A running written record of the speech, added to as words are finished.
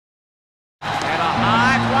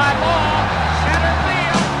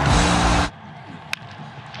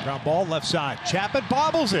Ground ball left side. Chapman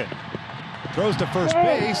bobbles it. Throws to first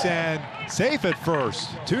base and safe at first.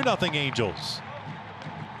 2-0 Angels.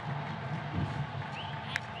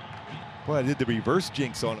 Boy, I did the reverse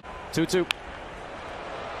jinx on him. 2-2.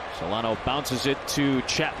 Solano bounces it to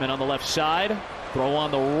Chapman on the left side. Throw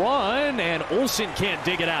on the run, and Olsen can't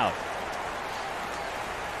dig it out.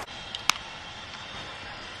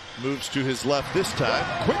 Moves to his left this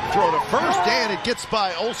time. Quick throw to first, and it gets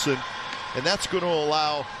by Olsen. And that's going to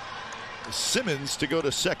allow Simmons to go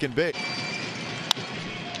to second base.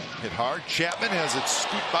 Hit hard. Chapman has it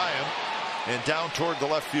scoot by him and down toward the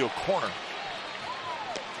left field corner.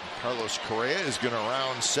 Carlos Correa is going to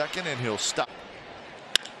round second, and he'll stop.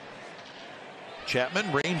 Chapman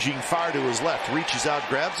ranging far to his left, reaches out,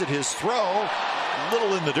 grabs it. His throw, a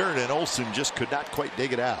little in the dirt, and Olsen just could not quite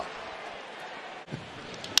dig it out.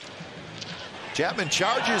 Chapman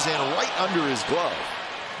charges and right under his glove.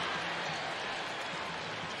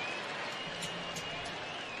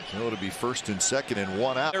 So it'll be first and second and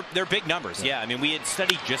one out. They're big numbers, yeah. I mean, we had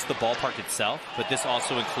studied just the ballpark itself, but this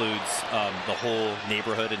also includes the whole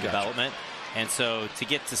neighborhood and development. And so to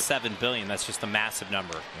get to $7 billion, that's just a massive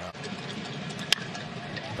number. Yeah.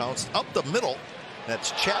 Bounced up the middle.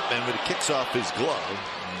 That's Chapman, but it kicks off his glove.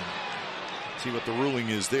 See what the ruling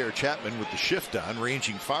is there. Chapman with the shift on,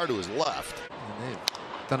 ranging far to his left. And they've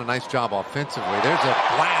done a nice job offensively. There's a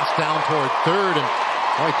blast down toward third, and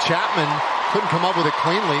boy, Chapman couldn't come up with it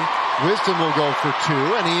cleanly. Wisdom will go for two,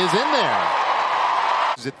 and he is in there.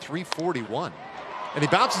 He's at 341. And he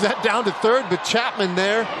bounces that down to third, but Chapman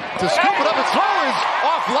there to scoop it up. His throw is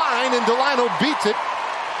offline, and Delano beats it,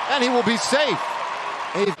 and he will be safe.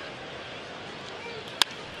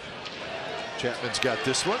 Chapman's got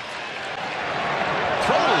this one.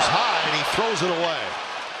 Throw is high, and he throws it away.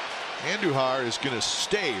 Andujar is going to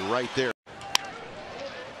stay right there.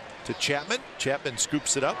 To Chapman. Chapman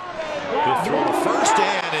scoops it up. He'll throw to first,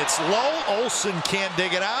 and it's low. Olsen can't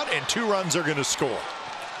dig it out, and 2 runs are going to score.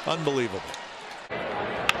 Unbelievable.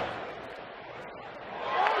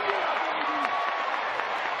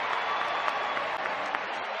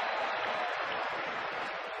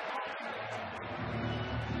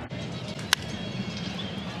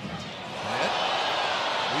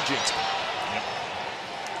 Jinxed it. Yep.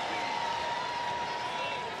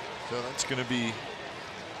 So that's going to be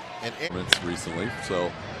an recently.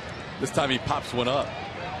 So this time he pops one up.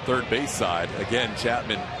 Third base side. Again,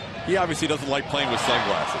 Chapman, he obviously doesn't like playing with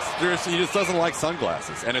sunglasses. He just doesn't like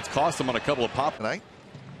sunglasses. And it's cost him on a couple of pop tonight.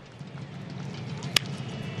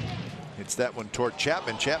 It's that one toward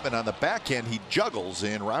Chapman. Chapman on the backhand. He juggles,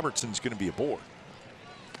 and Robertson's going to be aboard.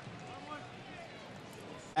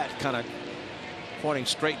 That kind of pointing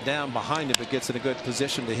straight down behind him, but gets in a good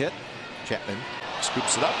position to hit. Chapman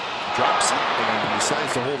scoops it up, drops it, and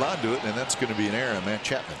decides to hold on to it, and that's going to be an error on Matt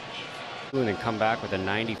Chapman. And come back with a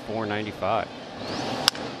 94-95.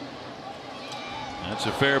 That's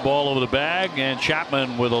a fair ball over the bag, and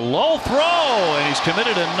Chapman with a low throw, and he's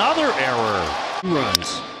committed another error.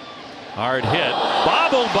 Runs. Hard hit,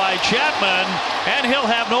 bobbled by Chapman, and he'll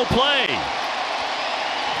have no play.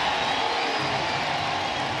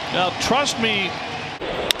 Now, trust me.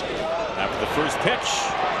 After the first pitch,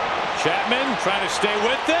 Chapman trying to stay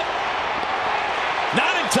with it.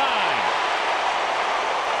 Not in time.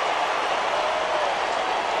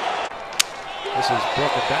 This is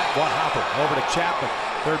broken back. One hopper over to Chapman.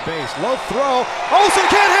 Third base. Low throw. Olsen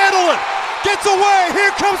can't handle it. Gets away.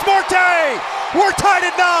 Here comes Marte. We're tied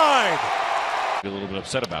at 9. Be a little bit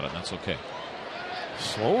upset about it. That's okay.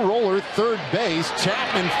 Slow roller, third base.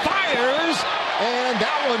 Chapman fires, and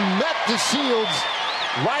that one met the shields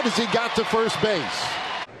right as he got to first base.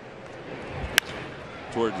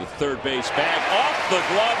 Toward the third base bag, off the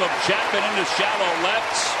glove of Chapman into shallow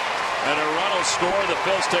left, and a run will score. The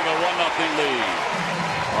Phils take a 1-0 lead.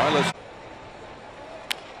 All right, let's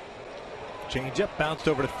change up, bounced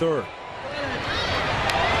over to third.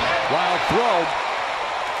 Wild throw.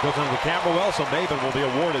 Goes under the camera well, so Maven will be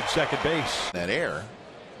awarded second base. That error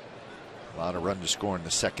allowed a run to score in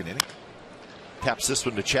the second inning. Taps this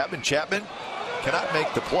one to Chapman. Chapman cannot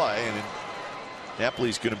make the play, and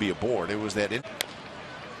Napoli's going to be aboard. It was that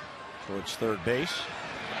Towards third base.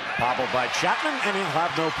 Bobbled by Chapman, and he'll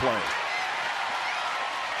have no play.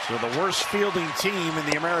 So the worst fielding team in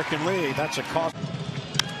the American League. That's a cost.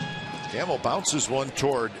 Gamble bounces one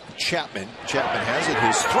toward Chapman. Chapman has it.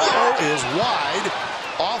 His throw is wide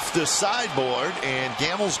off the sideboard, and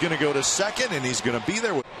Gamble's going to go to second, and he's going to be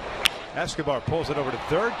there. Escobar pulls it over to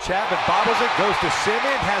third. Chapman bobbles it, goes to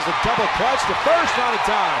Simeon, has a double clutch to first, not in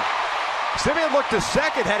time. Simeon looked to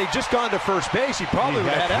second. Had he just gone to first base, he probably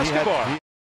would have had Escobar.